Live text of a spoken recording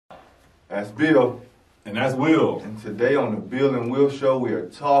That's Bill. And that's Will. And today on the Bill and Will Show, we are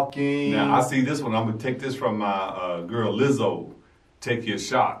talking. Now, I see this one. I'm going to take this from my girl Lizzo. Take your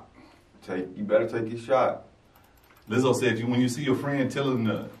shot. You better take your shot. Lizzo said, when you see your friend, tell him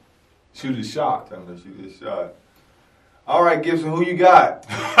to shoot his shot. Tell him to shoot his shot. All right, Gibson, who you got?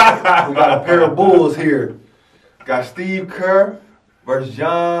 We got a pair of bulls here. Got Steve Kerr versus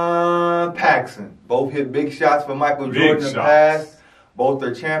John PAXSON. Both hit big shots for Michael Jordan in the past. Both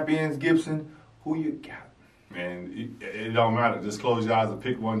are champions, Gibson. Who you got? Man, it don't matter. Just close your eyes and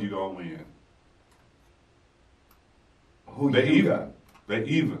pick one, you're going to win. Who you got? They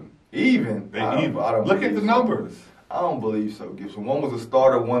even. Even? They even. Look at the numbers. I don't believe so, Gibson. One was a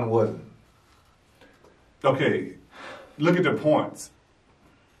starter, one wasn't. Okay, look at the points.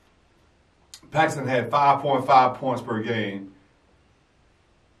 PAXSON had 5.5 points per game.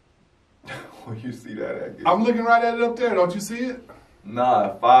 Where you see that at, Gibson? I'm looking right at it up there. Don't you see it?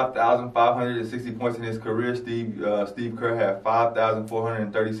 Nah, 5,560 points in his career. Steve Kerr had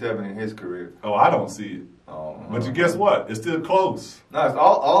 5,437 in his career. Oh, I don't see it. But you guess what? It's still close. No, it's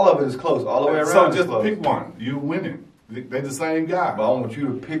all of it is close. All the way around. So just pick one. You're winning. They're the same guy. But I want you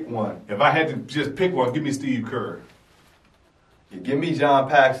to pick one. If I had to just pick one, give me Steve Kerr. You give me John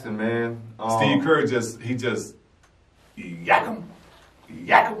PAXSON, man. Steve Kerr yak him.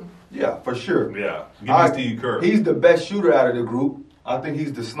 Yeah, for sure. Yeah, give me Steve Kerr. He's the best shooter out of the group. I think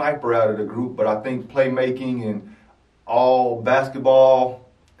he's the sniper out of the group, but I think playmaking and all basketball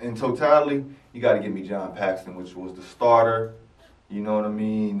in totality, you got to give me John PAXSON, which was the starter. You know what I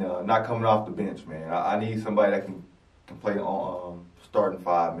mean? Not coming off the bench, man. I need somebody that can play on starting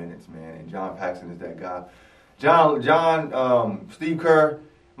 5 minutes, man. And John PAXSON is that guy. Steve Kerr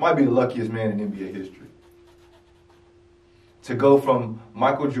might be the luckiest man in NBA history to go from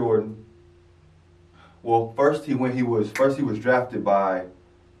Michael Jordan. Well, first he was drafted by.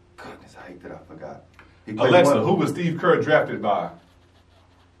 Goodness, I hate that I forgot. Alexa, who was Steve Kerr drafted by?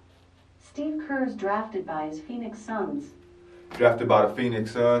 Steve Kerr's drafted by his Phoenix Suns. Drafted by the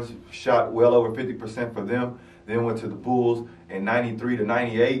Phoenix Suns, shot well over 50% for them. Then went to the Bulls in '93 to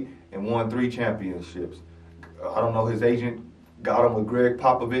 '98 and won 3 championships. I don't know, his agent got him with Greg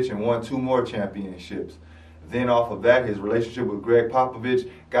Popovich and won 2 more championships. Then off of that, his relationship with Greg Popovich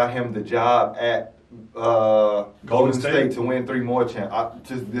got him the job at Golden State to win 3 more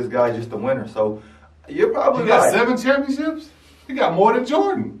championships. This guy's just a winner. So you're probably right. He got 7 championships? He got more than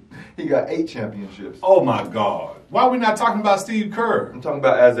Jordan. He got 8 championships. Oh my God. Why are we not talking about Steve Kerr? I'm talking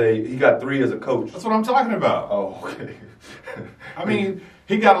about he got 3 as a coach. That's what I'm talking about. Oh, okay. I mean,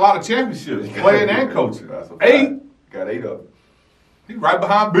 he got a lot of championships, playing and coaching. 8? Got 8 of them. He's right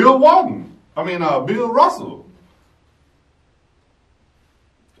behind Bill Russell.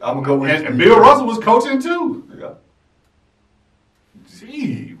 I'm going to go with And Bill Russell was coaching too. Yeah.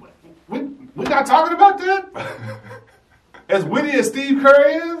 Gee, we're not talking about that? As witty as Steve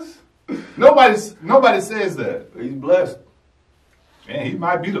Kerr is? Nobody says that. He's blessed. Man, he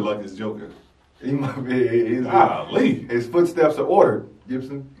might be the luckiest joker. He might be. Golly. His footsteps are ordered,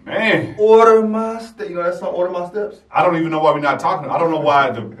 Gibson. Man. Order my steps. You know that song, Order My Steps? I don't even know why we're not talking. I don't know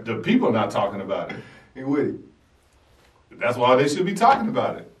why the people are not talking about it. He witty. That's why they should be talking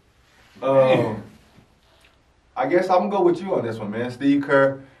about it. I guess I'm going to go with you on this one, man. Steve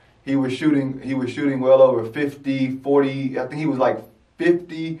Kerr, he was shooting well over 50, 40. I think he was like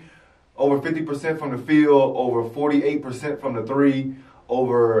over 50% from the field, over 48% from the 3,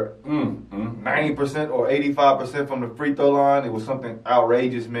 over 90% or 85% from the free throw line. It was something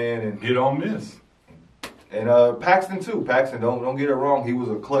outrageous, man. And hit on miss. And PAXSON too. PAXSON, don't get it wrong. He was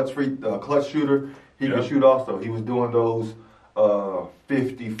a clutch shooter. He could shoot also. He was doing those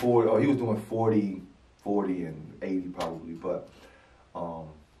 50, 40. Oh, he was doing 40, and 80 probably. But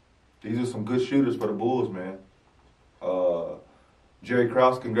these are some good shooters for the Bulls, man. Jerry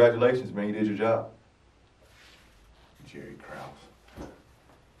Krause, congratulations, man. You did your job. Jerry Krause.